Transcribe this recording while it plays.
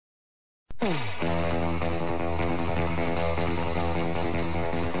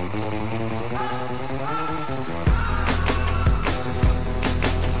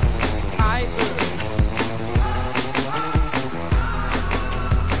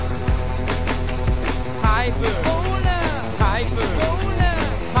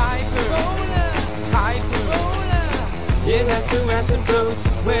has to asymptotes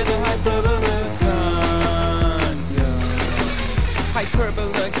where the hyperbola can't go.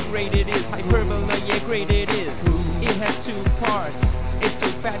 Hyperbola, great it is. Hyperbola, yeah, great it is. It has two parts. It's so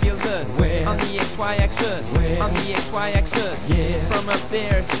fabulous. Where? On the XY axis. Where? On the XY axis. Yeah. From up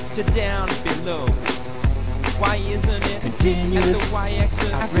there to down below. Why isn't it Continuous. at the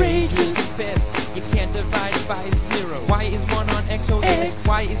y-axis? Outrageous. Confess, you can't divide it by 0. Y is 1 on x, so X. x.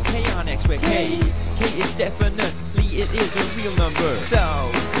 Y is k on x, where k is definitely, it is a real number.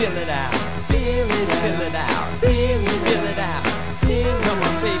 So, fill it out. Feel it out. Fill it out. Feel it Fill out. it out. Feel it Come on,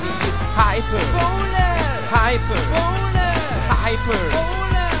 out. baby, it's hyperbola. Hyperbola.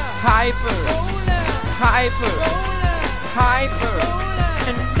 Hyperbola. Hyperbola. Hyper.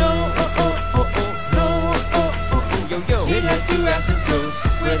 And no, yo, yo. It has two asymptotes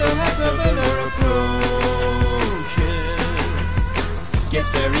where the hyperbola approaches. Gets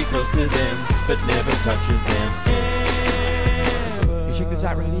very close to them, but never touches them ever. You check this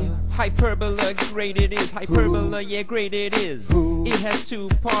out right here. Hyperbola, great it is. Hyperbola, yeah, great it is. It has two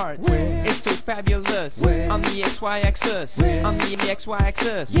parts. Where? It's so fabulous. Where? On the XY axis. Where? On the XY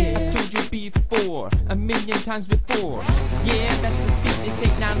axis. Yeah. I told you before, a million times before. Yeah, that's the speed they say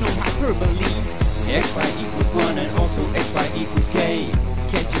now, no hyperbole. XY equals 1 and also XY equals K.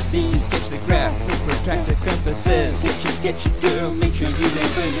 Can't you see? You sketch the graph with protractor compasses. Sketch it, girl. Make sure you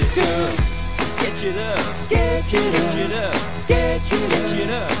label it, girl. So sketch it up. Sketch it Sketch it up. up. Sketch it Sketch it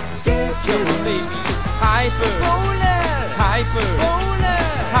up. up. Sketch Come it on, up. baby, it's hyperbola. Hyperbola.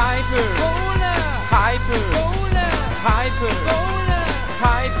 Hyperbola. Hyperbola. Hyperbola.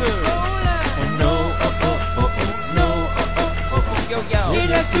 Hyperbola. And no, no, Yo, yo. it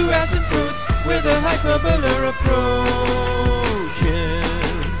has two asymptotes where the hyperbola approaches.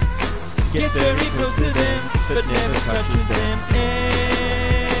 Gets very close to them, but never touches them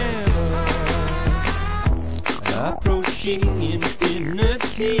ever. Approaching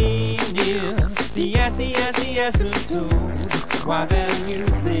infinity near the asymptote. Why values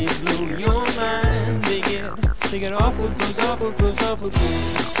they blow your mind? They get awful close, awful close, awful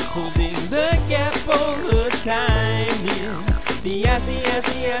close. Holding the gap all the time near the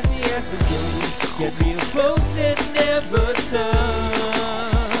asymptote. Get real close and never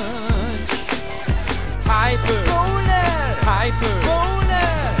touch. Hyperbola. Hyperbola.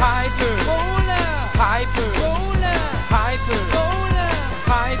 Hyperbola. Hyperbola. Hyperbola.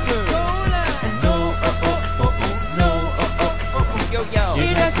 Hyperbola. And no, Yo, yo.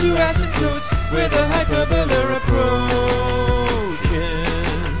 it has two asymptotes where the hyperbola approaches.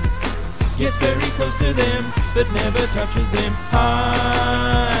 Gets very close to them, but never touches them.